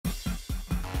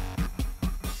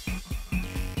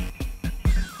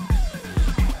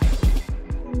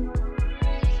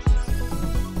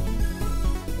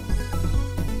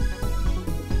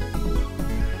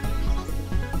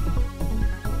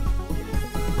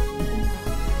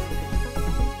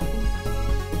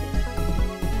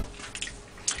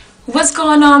What's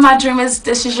going on, my dreamers?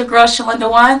 This is your girl Shalinda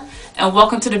One, and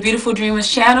welcome to the Beautiful Dreamers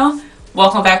channel.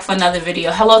 Welcome back for another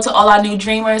video. Hello to all our new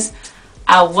dreamers.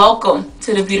 Welcome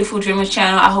to the Beautiful Dreamers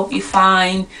channel. I hope you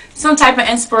find some type of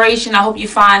inspiration. I hope you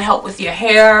find help with your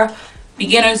hair,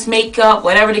 beginner's makeup,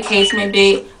 whatever the case may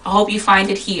be. I hope you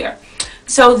find it here.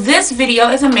 So this video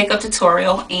is a makeup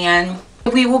tutorial, and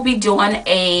we will be doing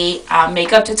a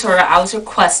makeup tutorial. I was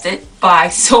requested by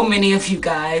so many of you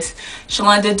guys.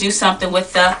 Shalinda, do something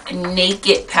with the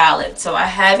Naked palette. So I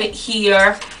have it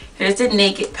here. Here's the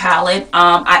Naked palette.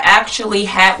 I actually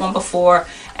had one before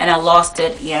and I lost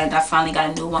it, and I finally got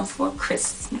a new one for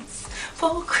Christmas.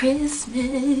 Okay,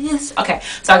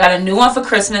 so I got a new one for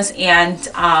Christmas, and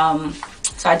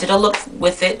so I did a look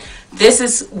with it. This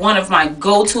is one of my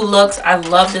go-to looks. I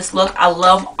love this look. I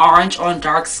love orange on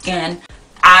dark skin.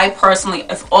 I personally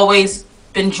have always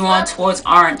been drawn towards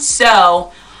orange,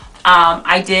 so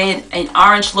I did an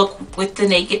orange look with the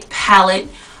Naked palette.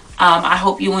 I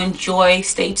hope you enjoy.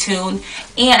 Stay tuned,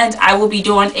 and I will be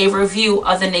doing a review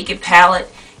of the Naked palette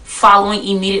following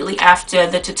immediately after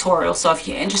the tutorial. So if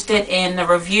you're interested in the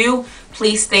review,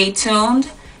 please stay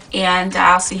tuned, and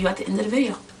I'll see you at the end of the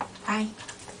video. Bye.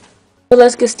 So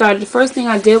let's get started. The first thing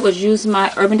I did was use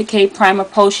my Urban Decay Primer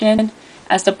Potion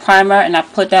as the primer, and I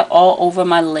put that all over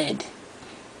my lid.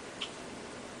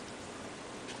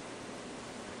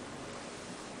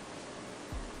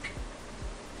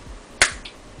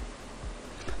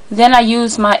 Then I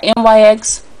used my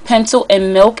NYX Pencil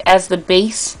and Milk as the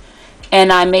base,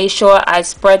 and I made sure I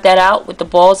spread that out with the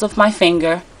balls of my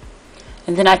finger,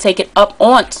 and then I take it up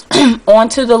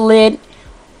onto the lid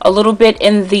a little bit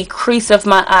in the crease of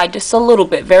my eye, just a little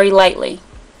bit, very lightly.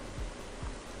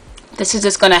 This is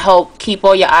just going to help keep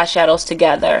all your eyeshadows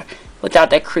together without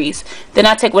that crease. Then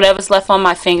I take whatever's left on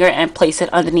my finger and place it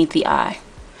underneath the eye.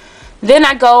 Then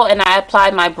I go and I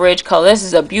apply my bridge color. This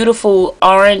is a beautiful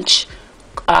orange,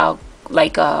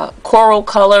 like a coral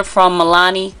color from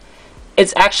Milani.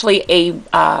 It's actually a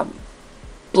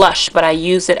blush, but I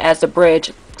use it as a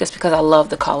bridge just because I love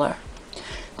the color.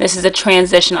 This is a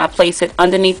transition. I place it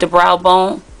underneath the brow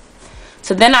bone.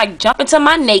 So then I jump into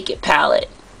my Naked palette.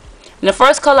 And the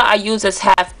first color I use is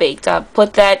Half Baked. I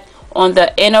put that on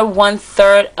the inner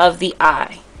 1/3 of the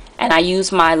eye. And I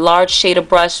use my large shader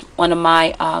brush, one of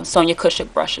my Sonia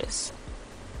Kashuk brushes.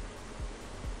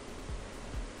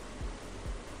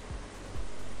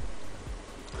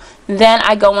 Then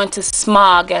I go into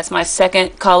Smog as my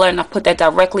second color, and I put that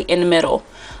directly in the middle.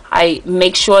 I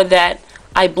make sure that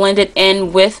I blend it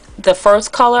in with the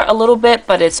first color a little bit,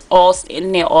 but it's all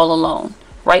in there all alone,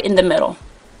 right in the middle.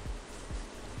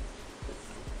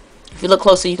 If you look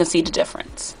closer, you can see the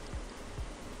difference.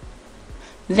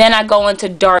 Then I go into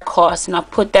Dark Horse, and I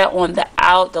put that on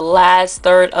the last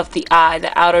third of the eye,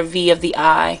 the outer V of the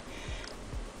eye.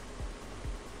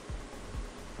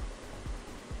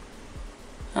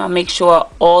 I'll make sure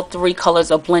all three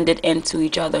colors are blended into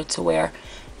each other to where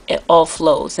it all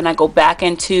flows. And I go back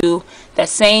into that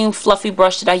same fluffy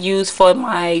brush that I use for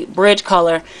my bridge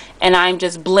color, and I'm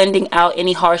just blending out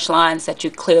any harsh lines that you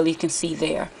clearly can see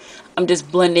there. I'm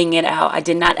just blending it out. I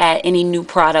did not add any new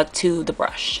product to the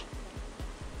brush.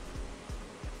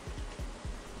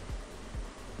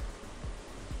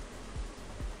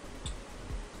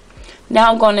 Now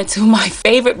I'm going into my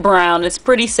favorite brown. It's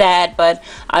pretty sad, but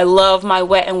I love my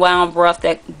Wet n Wild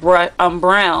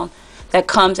brown that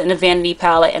comes in the Vanity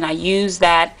palette, and I use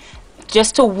that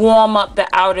just to warm up the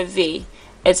outer V.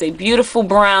 It's a beautiful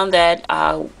brown that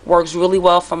works really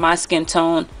well for my skin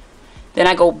tone. Then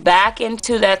I go back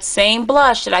into that same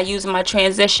blush that I use in my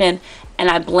transition, and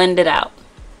I blend it out,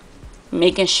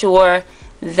 making sure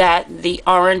that the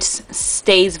orange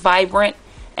stays vibrant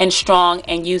and strong,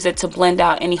 and use it to blend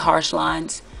out any harsh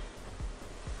lines.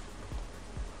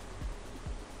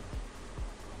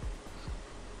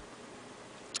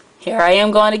 Here I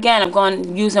am going again. I'm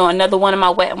going using another one of my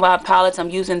Wet n Wild palettes. I'm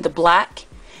using the black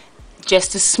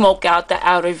just to smoke out the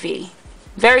outer V.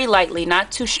 Very lightly, not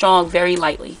too strong, very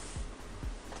lightly.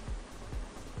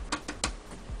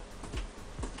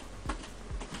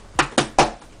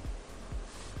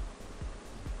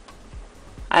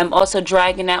 I'm also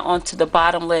dragging that onto the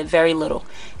bottom lid very little.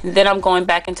 And then I'm going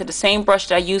back into the same brush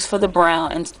that I used for the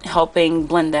brown and helping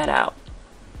blend that out.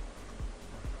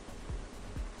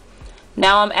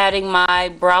 Now I'm adding my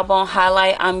brow bone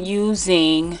highlight. I'm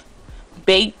using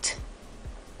Baked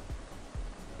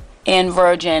and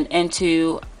Virgin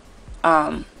into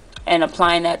and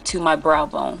applying that to my brow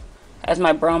bone as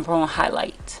my brow bone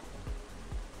highlight.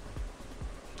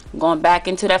 Going back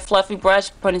into that fluffy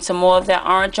brush, putting some more of that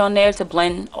orange on there to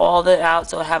blend all that out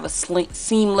so I have a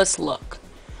seamless look.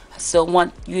 still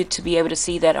want you to be able to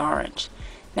see that orange.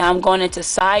 Now I'm going into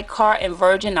Sidecar and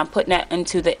Virgin. I'm putting that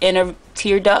into the inner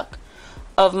tear duct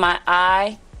of my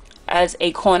eye as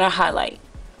a corner highlight.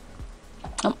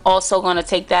 I'm also going to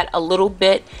take that a little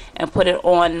bit and put it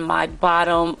on my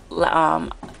bottom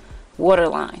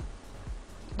waterline,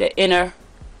 the inner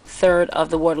third of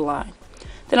the waterline.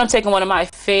 Then I'm taking one of my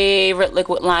favorite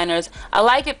liquid liners. I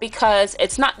like it because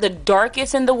it's not the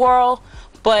darkest in the world,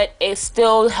 but it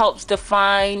still helps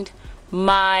define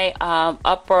my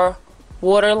upper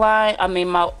waterline,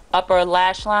 my upper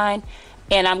lash line.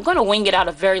 And I'm going to wing it out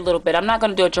a very little bit. I'm not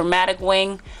going to do a dramatic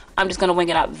wing. I'm just going to wing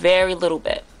it out very little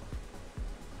bit.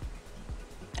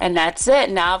 And that's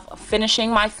it. Now I'm finishing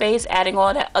my face, adding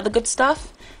all that other good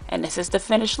stuff. And this is the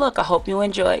finished look. I hope you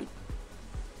enjoyed.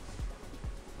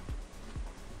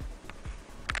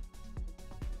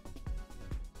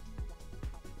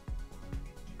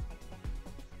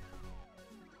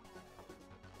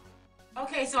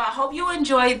 Okay, so I hope you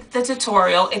enjoyed the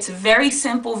tutorial. It's very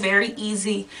simple, very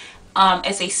easy.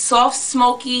 It's a soft,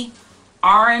 smoky,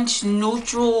 orange,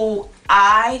 neutral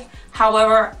eye.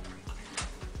 However,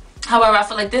 I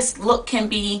feel like this look can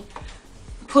be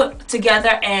put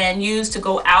together and used to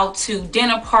go out to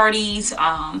dinner parties,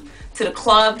 to the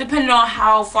club, depending on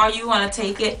how far you want to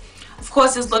take it. Of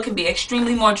course, this look can be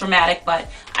extremely more dramatic, but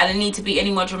I didn't need to be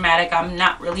any more dramatic. I'm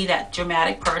not really that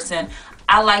dramatic person.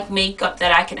 I like makeup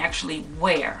that I can actually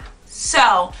wear.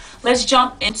 So let's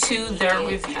jump into the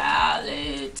review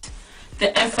palette.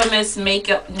 The infamous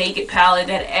Makeup Naked palette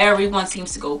that everyone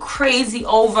seems to go crazy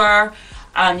over.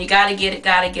 You gotta get it,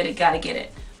 gotta get it, gotta get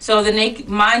it. So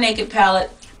my Naked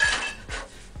palette,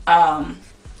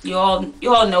 you all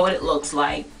know what it looks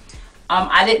like.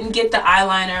 I didn't get the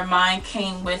eyeliner. Mine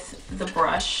came with the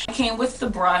brush. It came with the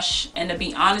brush, and to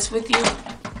be honest with you,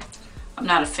 I'm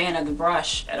not a fan of the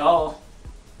brush at all.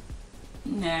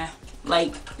 Nah,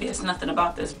 like there's nothing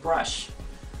about this brush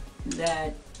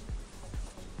that,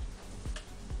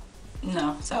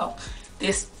 no. So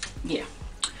this, yeah.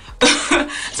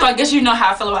 So I guess you know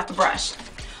how I feel about the brush.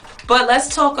 But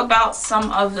let's talk about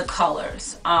some of the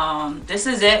colors. This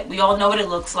is it. We all know what it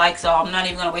looks like, so I'm not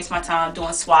even gonna waste my time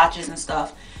doing swatches and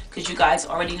stuff because you guys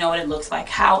already know what it looks like.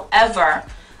 However,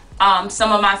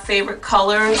 some of my favorite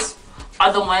colors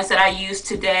are the ones that I used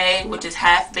today, which is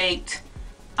Half Baked.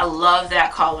 I love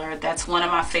that color. That's one of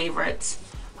my favorites.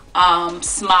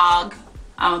 Smog.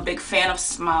 I'm a big fan of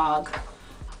Smog.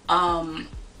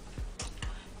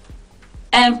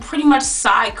 And pretty much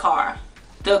Sidecar,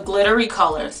 the glittery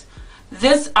colors.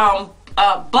 This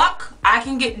Buck I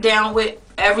can get down with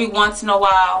every once in a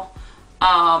while.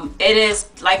 It is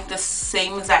like the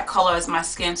same exact color as my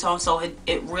skin tone, so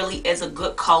it really is a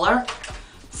good color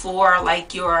for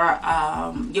like your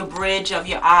bridge of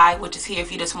your eye, which is here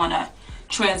if you just want a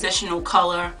transitional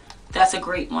color. That's a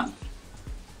great one.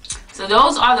 So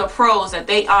those are the pros that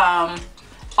they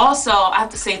also, I have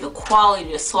to say, the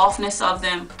quality, the softness of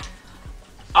them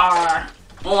are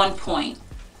on point.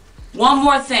 One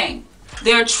more thing,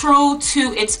 they're true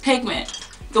to its pigment.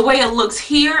 The way it looks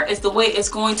here is the way it's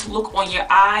going to look on your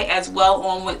eye as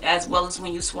well as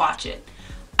when you swatch it.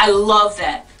 I love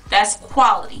that. That's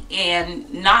quality.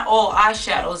 And not all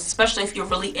eyeshadows, especially if you're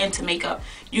really into makeup,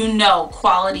 you know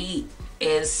quality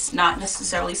is not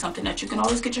necessarily something that you can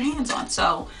always get your hands on.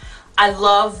 So I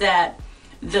love that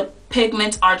the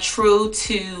pigments are true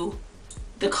to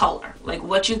the color. Like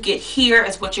what you get here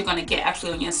is what you're going to get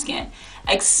actually on your skin.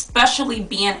 Especially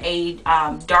being a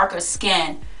darker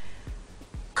skin,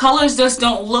 colors just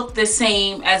don't look the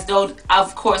same as though,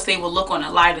 of course, they will look on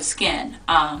a lighter skin.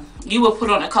 You will put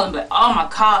on a color, but oh my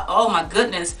god, oh my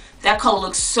goodness, that color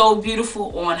looks so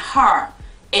beautiful on her.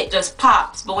 It just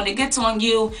pops. But when it gets on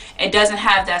you, it doesn't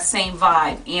have that same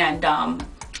vibe. And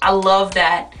I love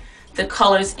that the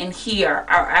colors in here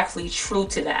are actually true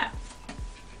to that.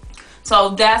 So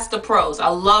that's the pros. I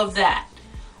love that.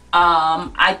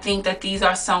 I think that these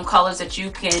are some colors that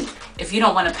you can, if you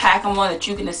don't want to pack them on, that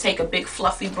you can just take a big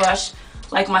fluffy brush,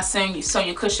 like my Sonia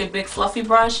Kutcher big fluffy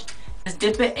brush, just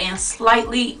dip it and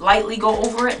lightly go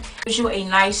over it. Gives you a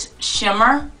nice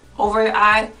shimmer over your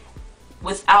eye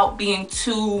without being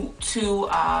too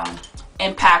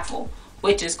impactful,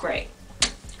 which is great.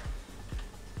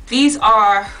 These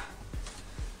are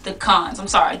the cons. I'm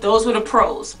sorry, those were the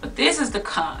pros, but this is the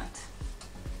cons.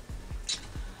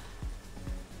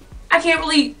 I can't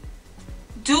really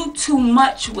do too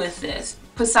much with this,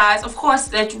 besides, of course,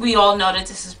 that we all know that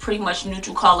this is pretty much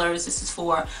neutral colors. This is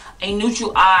for a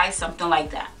neutral eye, something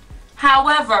like that.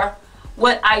 However,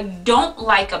 what I don't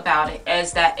like about it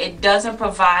is that it doesn't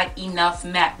provide enough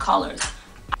matte colors.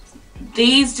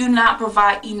 these do not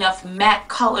provide enough matte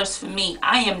colors for me.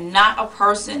 I am not a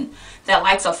person that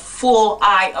likes a full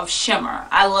eye of shimmer.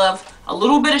 I love a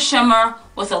little bit of shimmer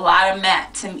with a lot of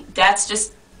matte. To me, that's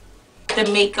just the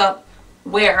makeup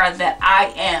wearer that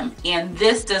I am, and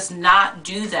this does not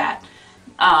do that.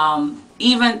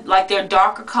 Even like their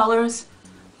darker colors,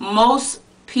 most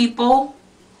people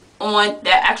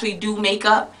that actually do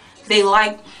makeup, they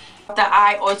like the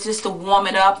eye or just to warm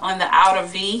it up on the outer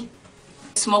V,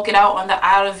 smoke it out on the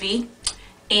outer V,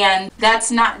 and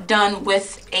that's not done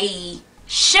with a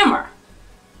shimmer.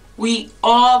 We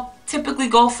all typically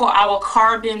go for our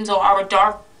carbons or our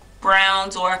dark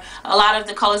browns or a lot of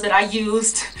the colors that I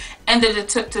used in the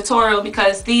tutorial,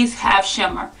 because these have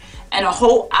shimmer, and a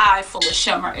whole eye full of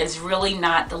shimmer is really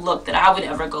not the look that I would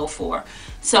ever go for.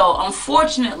 So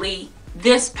unfortunately,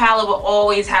 this palette will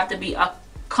always have to be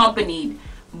accompanied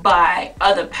by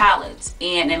other palettes,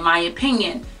 and in my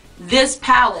opinion, this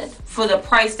palette, for the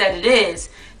price that it is,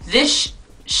 this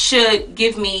should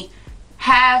give me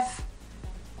half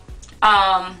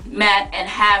matte and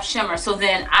half shimmer, so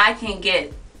then I can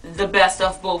get the best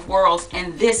of both worlds,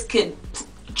 and this could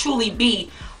truly be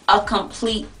a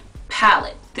complete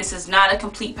palette. This is not a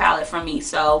complete palette for me.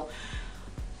 So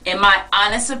in my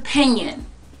honest opinion,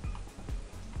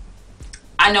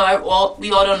 I know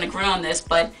we all don't agree on this,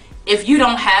 but if you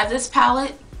don't have this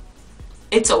palette,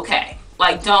 it's okay.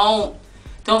 Like, don't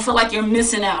feel like you're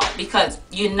missing out, because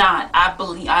you're not.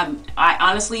 I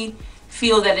honestly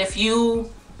feel that if you,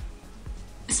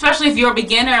 especially if you're a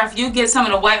beginner, if you get some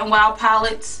of the Wet n Wild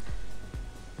palettes,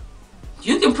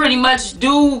 you can pretty much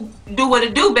do what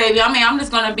it do, baby. I mean, I'm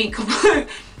just gonna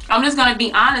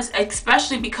be honest,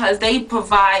 especially because they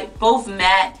provide both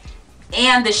matte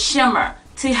and the shimmer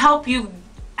to help you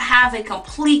have a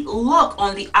complete look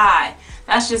on the eye.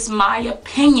 That's just my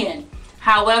opinion.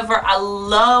 However, I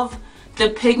love the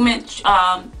pigment,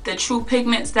 the true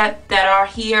pigments that are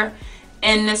here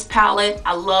in this palette.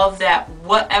 I love that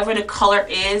whatever the color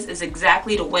is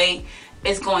exactly the way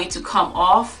it's going to come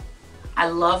off. I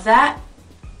love that,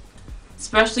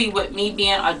 especially with me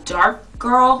being a dark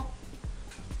girl.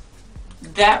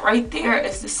 That right there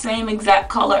is the same exact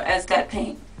color as that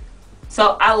pink.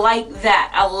 So I like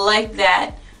that. I like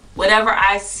that whatever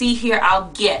I see here,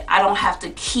 I'll get. I don't have to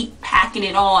keep packing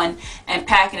it on and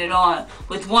packing it on.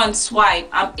 With one swipe,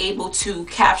 I'm able to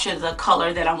capture the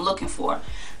color that I'm looking for.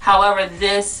 However,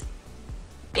 this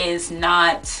is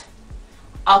not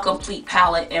a complete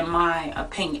palette in my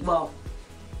opinion. Well,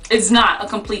 it's not a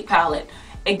complete palette.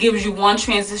 It gives you one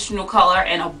transitional color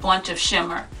and a bunch of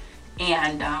shimmer.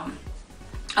 And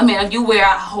I mean, if you wear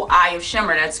a whole eye of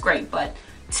shimmer, that's great, but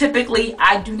typically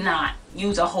I do not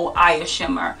use a whole eye of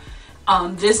shimmer.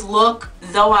 This look,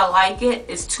 though I like it,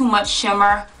 is too much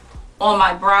shimmer on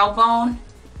my brow bone.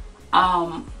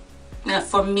 And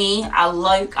for me, I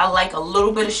like a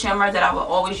little bit of shimmer that I would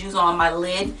always use on my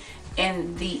lid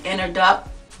and the inner duct,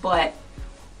 but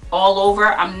all over,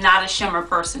 I'm not a shimmer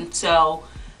person. So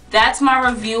that's my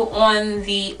review on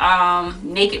the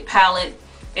Naked palette.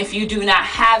 If you do not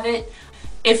have it,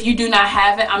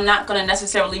 I'm not going to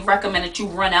necessarily recommend that you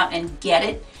run out and get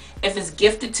it. If it's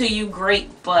gifted to you, great,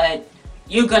 but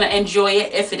you're going to enjoy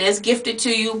it if it is gifted to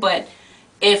you. But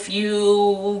if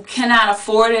you cannot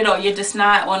afford it, or you're just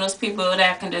not one of those people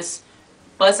that can just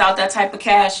bust out that type of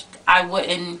cash, I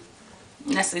wouldn't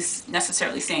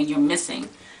necessarily saying you're missing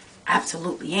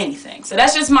absolutely anything. So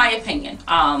that's just my opinion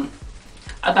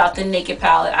about the Naked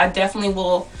palette. I definitely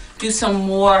will do some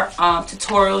more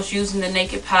tutorials using the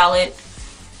Naked palette,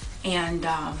 and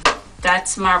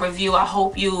that's my review. I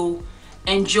hope you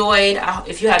enjoyed.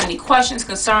 If you have any questions,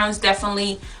 concerns,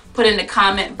 definitely put in the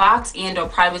comment box and or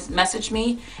private message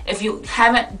me. If you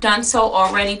haven't done so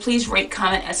already, please rate,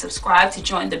 comment, and subscribe to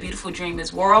join the Beautiful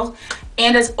Dreamers world.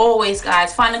 And as always,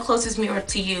 guys, find the closest mirror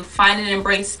to you. Find and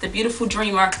embrace the beautiful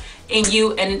dreamer in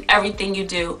you and in everything you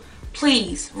do.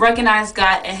 Please recognize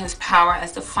God and his power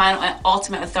as the final and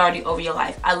ultimate authority over your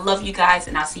life. I love you guys,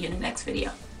 and I'll see you in the next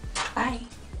video. Bye.